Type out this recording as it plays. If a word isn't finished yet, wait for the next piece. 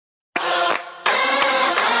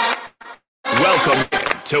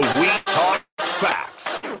to We Talk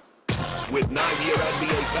Facts with 9-year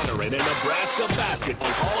NBA veteran and Nebraska basketball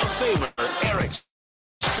Hall of Famer Erick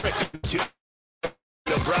Strickland,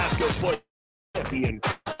 Nebraska football champion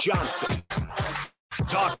Johnson.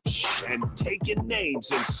 Talk and taking names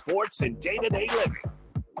in sports and day-to-day living.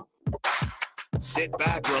 Sit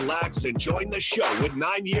back, relax, and join the show with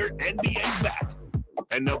 9-year NBA vet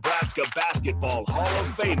and Nebraska basketball Hall of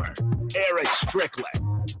Famer Erick Strickland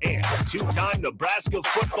and two-time Nebraska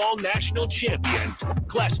football national champion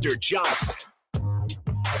Clester Johnson.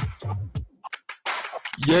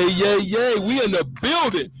 Yay, yay, yay. We in the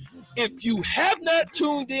building. If you have not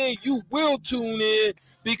tuned in, you will tune in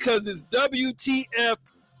because it's WTF.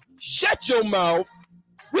 Shut your mouth.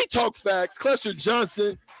 We Talk Facts. Clester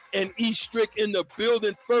Johnson and E. Strick in the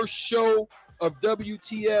building. First show of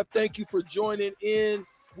WTF. Thank you for joining in.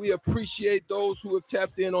 We appreciate those who have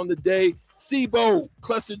tapped in on the day. Sebo,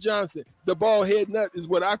 Clester Johnson, the bald head nut is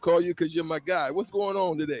what I call you because you're my guy. What's going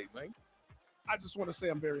on today, man? I just want to say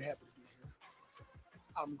I'm very happy to be here.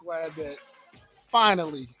 I'm glad that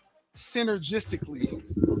finally, synergistically,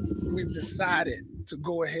 we've decided to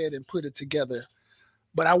go ahead and put it together.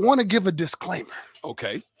 But I want to give a disclaimer.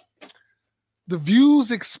 Okay. The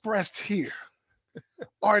views expressed here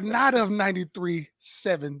are not of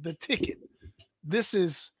 93.7 The Ticket. This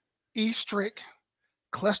is E. Strick,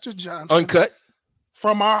 Clester Johnson. Uncut.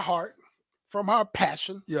 From our heart, from our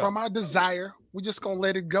passion, Yeah. from our desire. We're just going to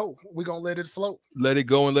let it go. We're going to let it flow. Let it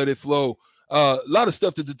go and let it flow. A lot of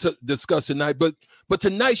stuff to discuss tonight, but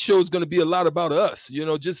tonight's show is going to be a lot about us. You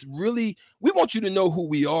know, just really, we want you to know who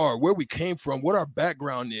we are, where we came from, what our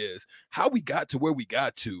background is, how we got to where we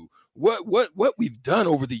got to, what we've done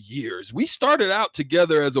over the years. We started out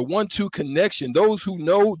together as a 1-2 connection. Those who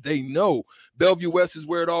know, they know. Bellevue West is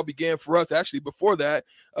where it all began for us. Actually, before that,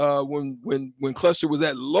 when Clester was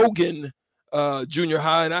at Logan Junior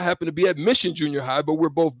High, and I happened to be at Mission Junior High, but we're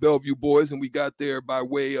both Bellevue boys, and we got there by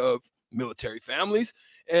way of military families.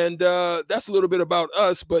 And that's a little bit about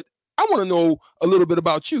us, but I want to know a little bit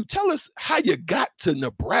about you. Tell us how you got to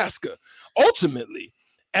Nebraska. Ultimately,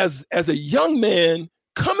 as a young man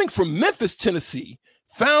coming from Memphis, Tennessee,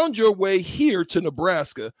 found your way here to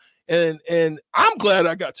Nebraska. And I'm glad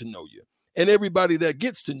I got to know you. And everybody that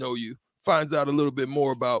gets to know you finds out a little bit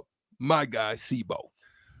more about my guy, Sebo.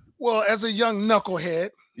 Well, as a young knucklehead,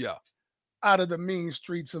 Yeah, out of the mean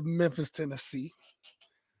streets of Memphis, Tennessee,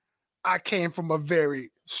 I came from a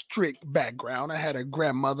very strict background. I had a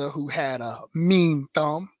grandmother who had a mean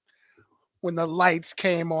thumb. When the lights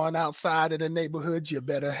came on outside of the neighborhood, you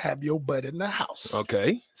better have your butt in the house.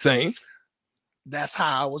 okay, same. That's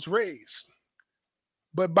how I was raised.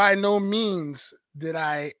 But by no means did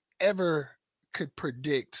I ever could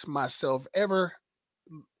predict myself ever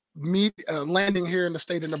landing here in the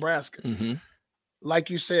state of Nebraska. Mm-hmm. Like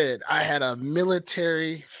you said, I had a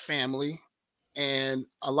military family. And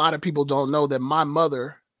a lot of people don't know that my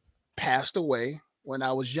mother passed away when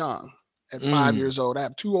I was young, at 5 years old. I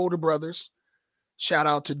have two older brothers. Shout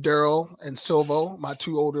out to Daryl and Silvo, my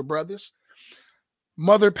two older brothers.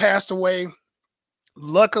 Mother passed away.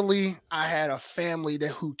 Luckily, I had a family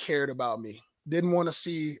who cared about me. Didn't want to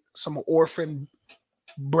see some orphan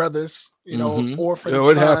brothers, orphan sons.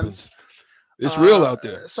 It happens. It's real out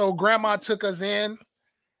there. So grandma took us in.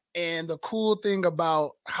 And the cool thing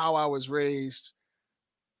about how I was raised,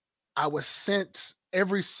 I was sent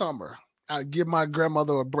every summer. I'd give my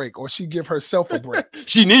grandmother a break, or she'd give herself a break.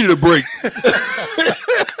 She needed a break.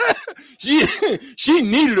 she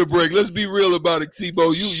needed a break. Let's be real about it,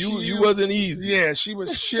 Sebo. You wasn't easy. Yeah, she would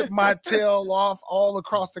ship my tail off all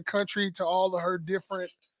across the country to all of her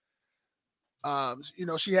different.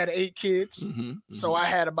 She had 8 kids, so I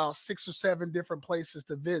had about 6 or 7 different places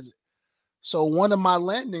to visit. So one of my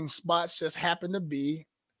landing spots just happened to be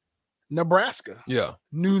Nebraska. Yeah.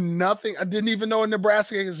 Knew nothing. I didn't even know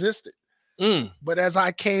Nebraska existed. But as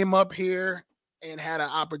I came up here and had an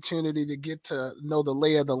opportunity to get to know the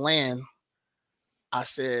lay of the land, I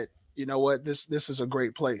said, you know what, this is a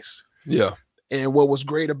great place. Yeah. And what was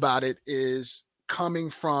great about it is coming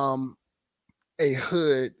from a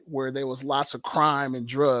hood where there was lots of crime and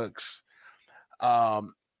drugs.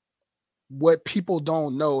 What people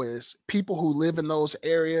don't know is people who live in those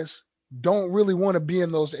areas don't really want to be in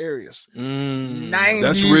those areas.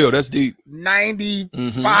 That's real. That's deep.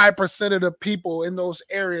 95% of the people in those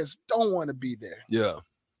areas don't want to be there. Yeah.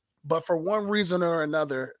 But for one reason or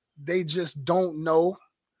another, they just don't know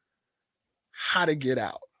how to get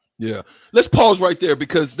out. Yeah. Let's pause right there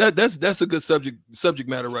because that's a good subject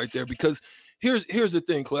matter right there. Because here's the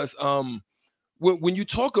thing, Cless. When you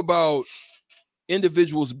talk about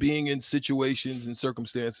individuals being in situations and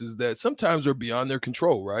circumstances that sometimes are beyond their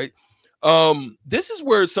control, right? This is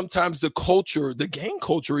where sometimes the gang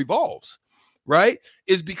culture evolves, right?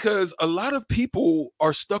 Is because a lot of people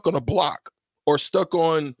are stuck on a block or stuck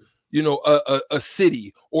on, a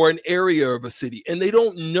city or an area of a city, and they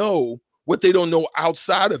don't know what they don't know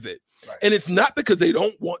outside of it. Right. And it's not because they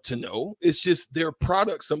don't want to know. It's just their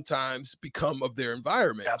products sometimes become of their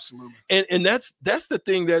environment. Absolutely. And that's the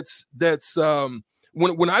thing that's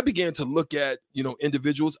when I began to look at,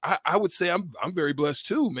 individuals, I would say I'm very blessed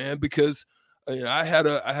too, man, because I had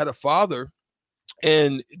a father,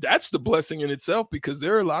 and that's the blessing in itself, because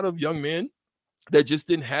there are a lot of young men that just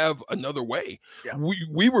didn't have another way. Yeah.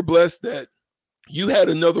 We were blessed that you had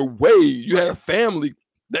another way. You had a family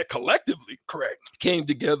that collectively came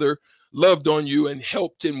together, loved on you, and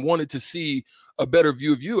helped and wanted to see a better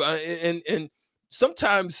view of you. And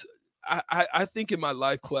sometimes I think in my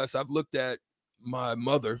life, Cless, I've looked at my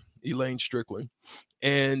mother, Erick Strickland,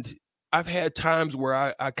 and I've had times where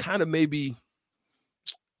I kind of maybe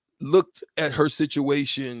looked at her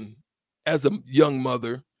situation as a young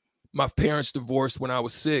mother. My parents divorced when I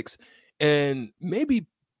was 6, and maybe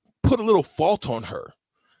put a little fault on her.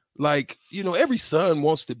 Like, every son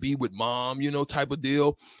wants to be with mom, type of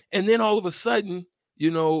deal. And then all of a sudden,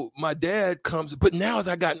 my dad comes. But now as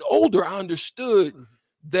I gotten older, I understood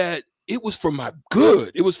that it was for my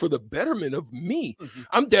good. It was for the betterment of me. Mm-hmm.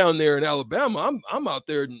 I'm down there in Alabama. I'm out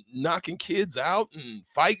there knocking kids out and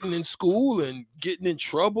fighting in school and getting in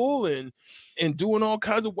trouble and doing all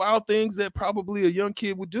kinds of wild things that probably a young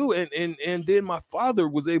kid would do. And then my father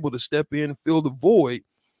was able to step in and fill the void.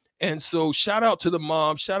 And so shout out to the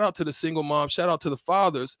mom, shout out to the single mom, shout out to the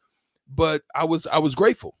fathers. But I was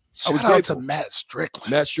grateful. Shout out to Matt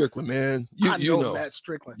Strickland. Matt Strickland, man. You know Matt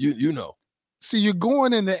Strickland. You know. See, you're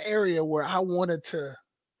going in the area where I wanted to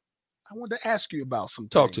ask you about some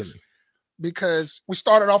things. Talk to me. Because we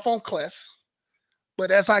started off on Cless,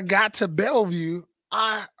 but as I got to Bellevue,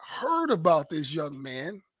 I heard about this young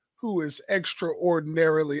man who is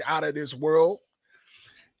extraordinarily out of this world.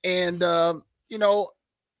 And,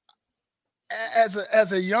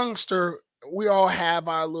 as a youngster, we all have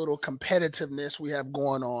our little competitiveness we have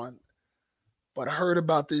going on. But I heard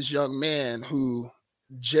about this young man who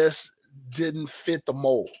just didn't fit the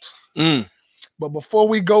mold. But before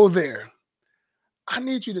we go there, I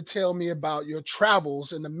need you to tell me about your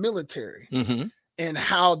travels in the military and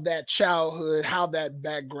how that childhood, how that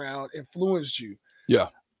background influenced you. Yeah.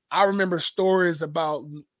 I remember stories about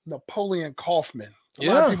Napoleon Kaufman. A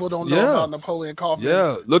lot of people don't know about Napoleon Kaufman.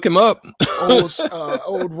 Yeah, look him up.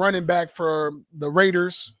 old running back for the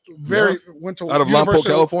Raiders. Went to out of Lompoc,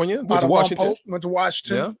 California. Went to Washington. Went to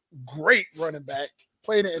Washington. Yeah. Great running back.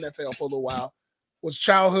 Played in the NFL for a little while. Was a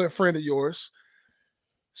childhood friend of yours.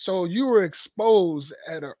 So you were exposed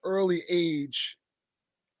at an early age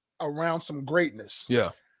around some greatness.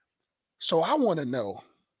 Yeah. So I want to know,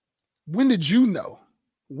 when did you know?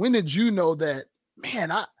 When did you know that,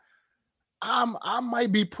 man, I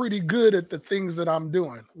might be pretty good at the things that I'm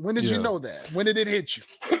doing? When did you know that? When did it hit you?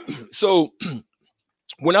 So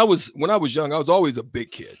when I was young, I was always a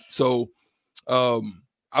big kid. So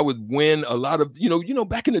I would win a lot of,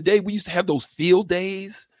 back in the day, we used to have those field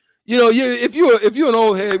days. If you're an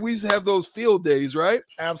old head, we used to have those field days, right?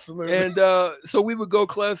 Absolutely. And so we would go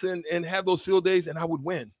class and have those field days, and I would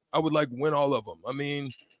win. I would win all of them. I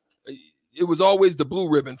mean, it was always the blue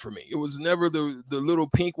ribbon for me. It was never the little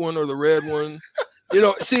pink one or the red one.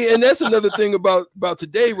 See, and that's another thing about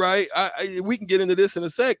today, right? We can get into this in a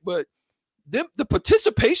sec, but the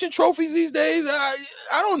participation trophies these days, I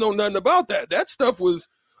don't know nothing about that. That stuff was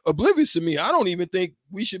oblivious to me. I don't even think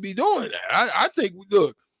we should be doing that. I think,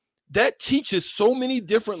 look, that teaches so many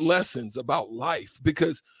different lessons about life,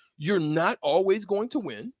 because you're not always going to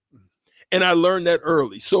win. And I learned that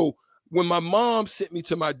early. So when my mom sent me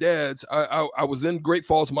to my dad's, I was in Great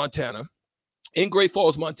Falls, Montana. In Great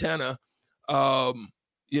Falls, Montana, I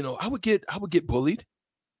would get bullied.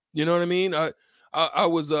 You know what I mean? I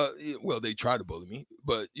was they tried to bully me,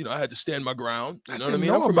 but I had to stand my ground. You know what I mean?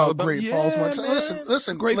 I'm about Great Falls, Montana.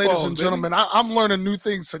 Listen, Great ladies Falls, and gentlemen, I'm learning new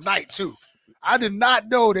things tonight too. I did not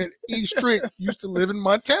know that E. Strick used to live in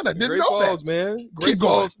Montana. Didn't Great know Falls, that. Man. Great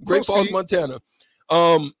Falls, Montana.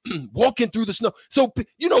 Walking through the snow. So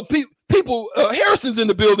people. Harrison's in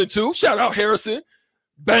the building too. Shout out Harrison.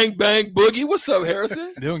 Bang bang boogie. What's up,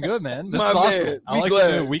 Harrison? Doing good, man. This My is awesome. man. I like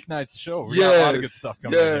glad. the weeknights show. We got a lot of good stuff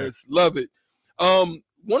coming. Yes, love it.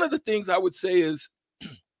 One of the things I would say is,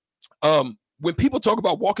 when people talk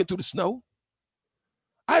about walking through the snow,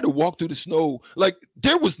 I had to walk through the snow. Like,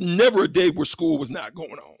 there was never a day where school was not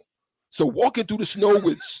going on. So walking through the snow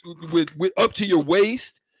with up to your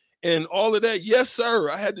waist and all of that, yes,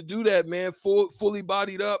 sir. I had to do that, man, fully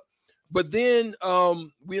bodied up. But then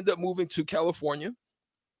we ended up moving to California.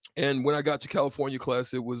 And when I got to California,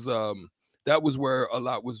 class, it was that was where a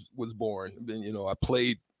lot was born. Then, you know, I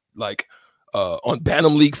played like on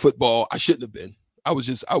Bantam League football. I shouldn't have been. I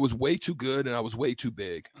was way too good and I was way too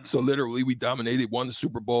big. So literally we dominated, won the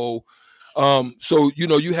Super Bowl. So, you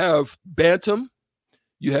know, you have Bantam,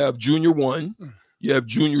 you have Junior 1, you have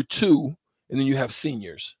Junior 2, and then you have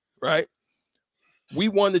seniors, right? We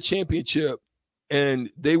won the championship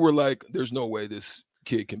and they were like, there's no way this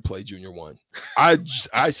kid can play Junior 1.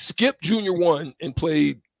 I skipped Junior 1 and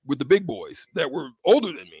played with the big boys that were older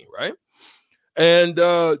than me, right? And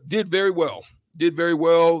did very well.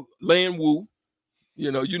 Laying woo.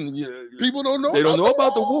 You know, people don't know. They don't know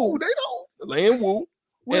about the woo. They don't. Laying woo.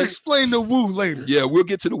 We'll explain the woo later. Yeah, we'll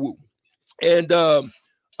get to the woo. And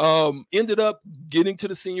ended up getting to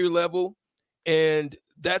the senior level, and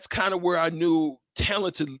that's kind of where I knew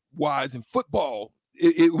talented-wise in football,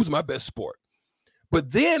 it was my best sport. But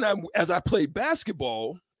then as I played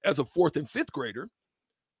basketball as a 4th and 5th grader,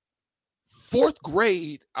 4th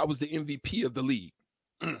grade, I was the MVP of the league.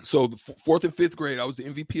 So the 4th and 5th grade, I was the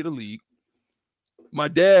MVP of the league. My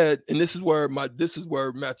dad, and this is where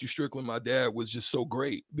Matthew Strickland, my dad, was just so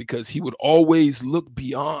great because he would always look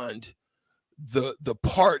beyond the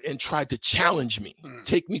part and try to challenge me,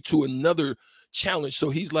 take me to another challenge. So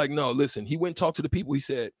he's like, no, listen, he went and talked to the people. He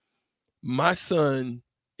said, my son,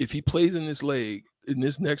 if he plays in this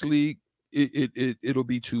next league, it'll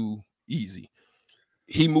be too easy.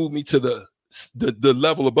 He moved me to the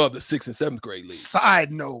level above the 6th and 7th grade league.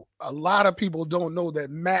 Side note, a lot of people don't know that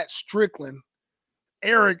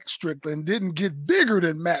Erick Strickland didn't get bigger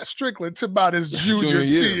than Matt Strickland to about his senior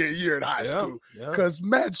year in high school. Because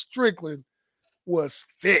Matt Strickland was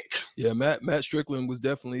thick. Yeah, Matt Strickland was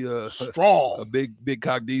definitely strong, a big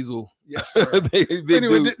cock diesel. Yes, sir. big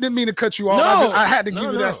anyway, dude. Didn't mean to cut you off. No, I had to give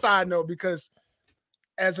you that side note because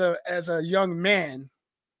as a young man,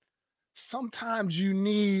 sometimes you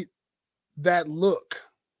need that look.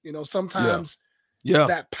 You know, sometimes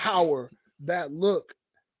that power, that look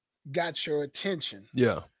got your attention.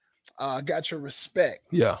 Yeah. Got your respect.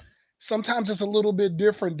 Yeah. Sometimes it's a little bit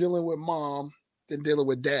different dealing with mom than dealing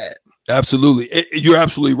with dad. Absolutely. You're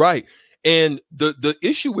absolutely right. And the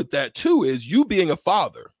issue with that too is you being a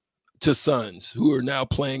father to sons who are now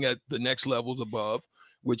playing at the next levels above,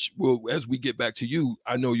 which will, as we get back to you,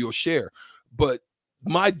 I know you'll share. But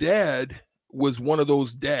my dad was one of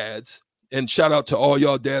those dads, and shout out to all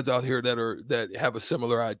y'all dads out here that have a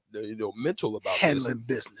similar, mental about handling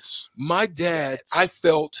business. My dad, I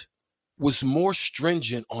felt, was more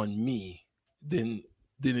stringent on me than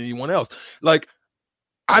anyone else. Like,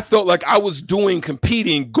 I felt like I was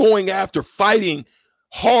competing, going after, fighting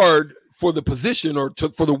hard for the position or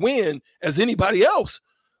for the win as anybody else.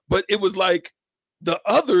 But it was like the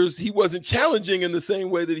others, he wasn't challenging in the same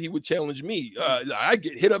way that he would challenge me. I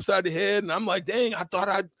get hit upside the head and I'm like, dang, I thought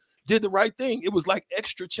I did the right thing. It was like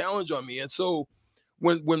extra challenge on me. And so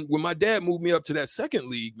when my dad moved me up to that second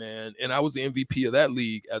league, man, and I was the MVP of that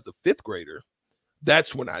league as a 5th grader,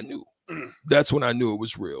 that's when I knew. That's when I knew it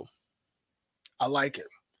was real. I like it.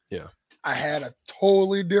 Yeah. I had a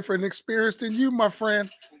totally different experience than you, my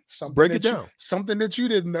friend. Break it down. Something that you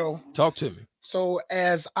didn't know. Talk to me. So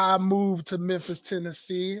as I moved to Memphis,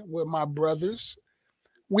 Tennessee with my brothers,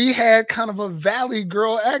 we had kind of a Valley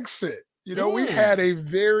girl accent. You know, we had a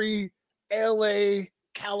very LA,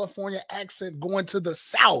 California accent going to the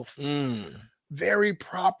South. Very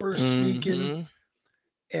proper speaking.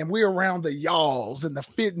 And we're around the y'alls and the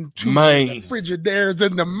fitting tubes, the Frigidaires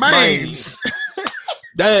and the mains.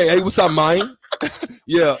 Dang, hey, what's up, Maine?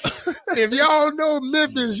 Yeah. If y'all know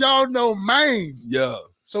Memphis, y'all know Maine. Yeah.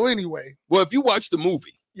 So anyway. Well, if you watch the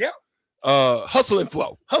movie. Yeah. Hustle and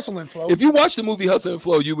Flow. Hustle and Flow. If you watch the movie Hustle and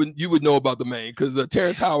Flow, you would know about the Maine because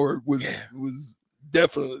Terrence Howard was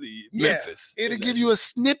definitely Memphis. It'll give you a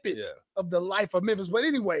snippet of the life of Memphis. But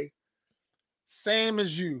anyway, same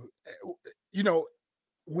as you. You know,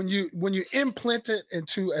 when you implant it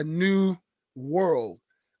into a new world,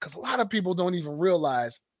 because a lot of people don't even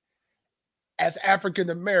realize, as African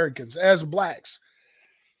Americans, as Blacks,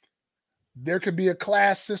 there could be a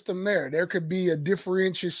class system there. There could be a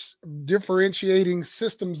differentiating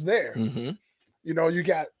systems there. You know, you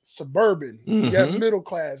got suburban, you got middle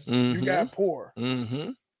class, you got poor.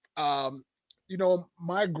 You know,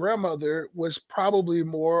 my grandmother was probably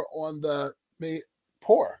more on the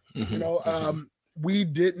poor. You know, we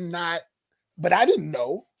did not, but I didn't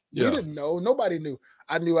know. We didn't know. Nobody knew.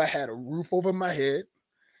 I knew I had a roof over my head,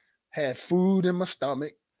 had food in my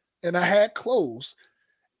stomach, and I had clothes.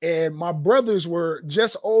 And my brothers were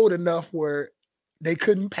just old enough where they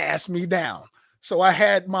couldn't pass me down. So I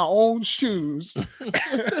had my own shoes,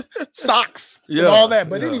 socks, and all that.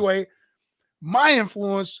 But anyway, my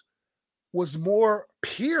influence was more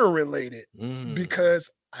peer related because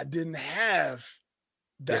I didn't have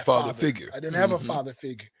that father figure. I didn't have a father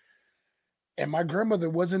figure. And my grandmother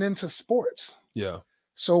wasn't into sports. Yeah.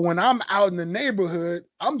 So when I'm out in the neighborhood,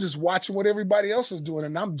 I'm just watching what everybody else is doing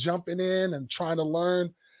and I'm jumping in and trying to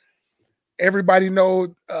learn. Everybody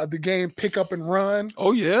know the game pick up and run.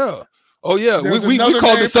 Oh yeah. Oh yeah. We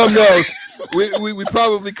called it something else. we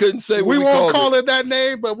probably couldn't say what we won't call it that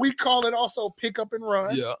name, but we call it also pick up and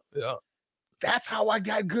run. Yeah, yeah. That's how I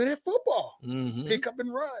got good at football. Pick up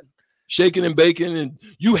and run. Shaking and baking, and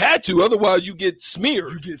you had to, otherwise you get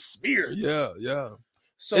smeared. You get smeared. Yeah, yeah.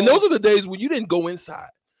 So, and those are the days when you didn't go inside.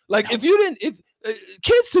 Like if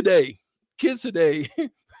kids today,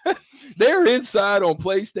 they're inside on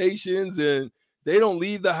PlayStations and they don't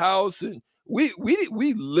leave the house. And we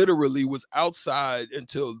literally was outside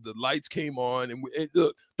until the lights came on. And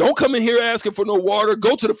look, don't come in here asking for no water.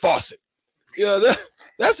 Go to the faucet. Yeah,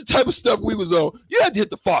 that's the type of stuff we was on. You had to hit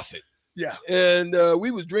the faucet. Yeah. And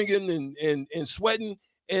we was drinking and sweating.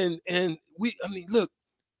 And look,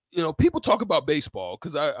 people talk about baseball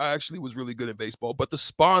because I actually was really good at baseball, but the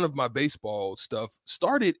spawn of my baseball stuff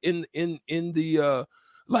started in the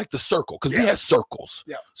like the circle, because we had circles.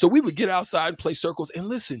 Yeah. So we would get outside and play circles. And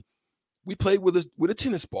listen, we played with a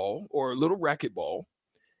tennis ball or a little racket ball,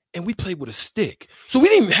 and we played with a stick. So we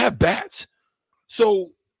didn't even have bats.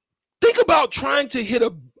 So think about trying to hit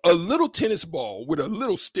a little tennis ball with a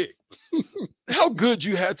little stick. How good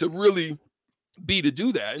you had to really be to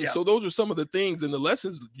do that. And so those are some of the things and the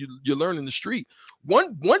lessons you learn in the street.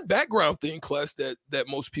 One background thing, Clest, that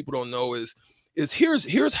most people don't know is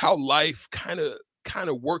here's how life kind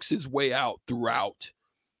of works its way out throughout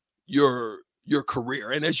your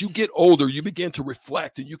career. And as you get older, you begin to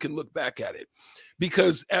reflect and you can look back at it.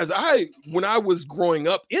 Because when I was growing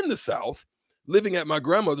up in the South, living at my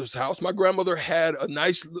grandmother's house, my grandmother had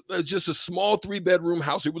just a small 3-bedroom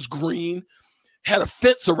house. It was green, had a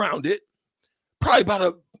fence around it, probably about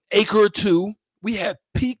an acre or two. We had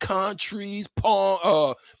pecan trees,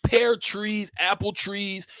 pear trees, apple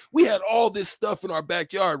trees. We had all this stuff in our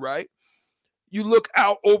backyard, right? You look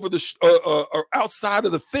out over or outside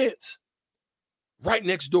of the fence, right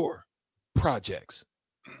next door, projects.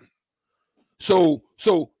 So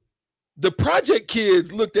the project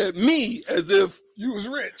kids looked at me as if you was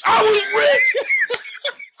rich. I was rich.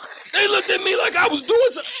 They looked at me like I was doing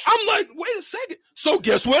something. I'm like, wait a second. So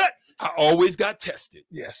guess what? I always got tested.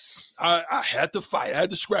 Yes. I had to fight. I had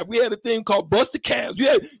to scrap. We had a thing called bust the calves. You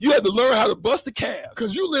had to learn how to bust the calves.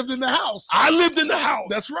 Because you lived in the house. I lived in the house.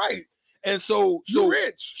 That's right. And so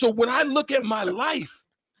rich. So when I look at my life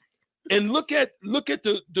and look at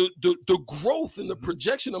the growth and the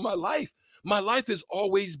projection of my life has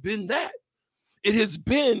always been that.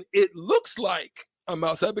 It looks like I'm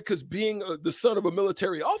outside because being the son of a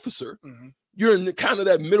military officer, you're in kind of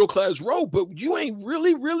that middle class road, but you ain't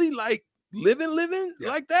really like living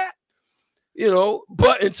like that,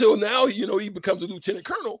 but until now, he becomes a lieutenant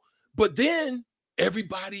colonel, but then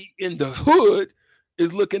everybody in the hood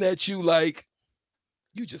is looking at you like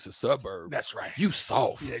you just a suburb. That's right. You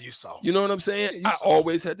soft. Yeah, you soft. You know what I'm saying? Yeah, I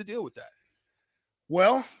always had to deal with that.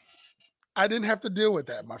 Well, I didn't have to deal with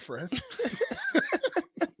that, my friend.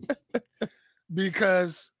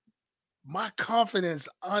 Because my confidence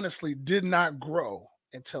honestly did not grow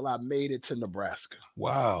until I made it to Nebraska.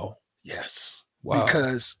 Wow. Yes. Wow.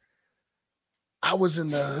 Because I was in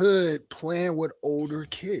the hood playing with older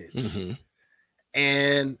kids.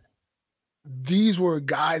 And these were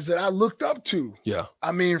guys that I looked up to. Yeah.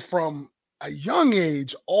 I mean, from a young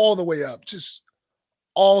age all the way up, just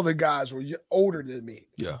all the guys were older than me,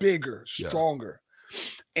 bigger, stronger.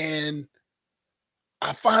 And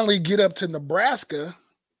I finally get up to Nebraska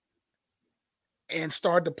and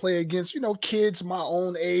start to play against, kids my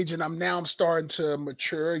own age. And I'm starting to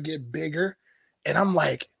mature, get bigger. And I'm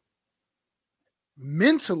like,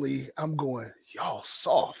 mentally, I'm going, y'all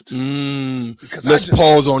soft. Because let's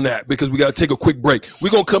pause on that because we got to take a quick break. We're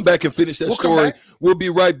going to come back and finish that story. We'll be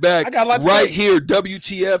right back. I got lots right here,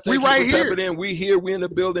 WTF. We right here. We here. We in the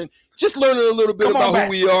building. Just learning a little bit about who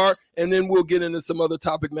we are, and then we'll get into some other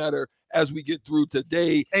topic matter as we get through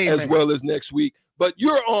today as well as next week. But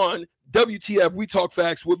you're on WTF. We Talk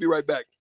Facts. We'll be right back.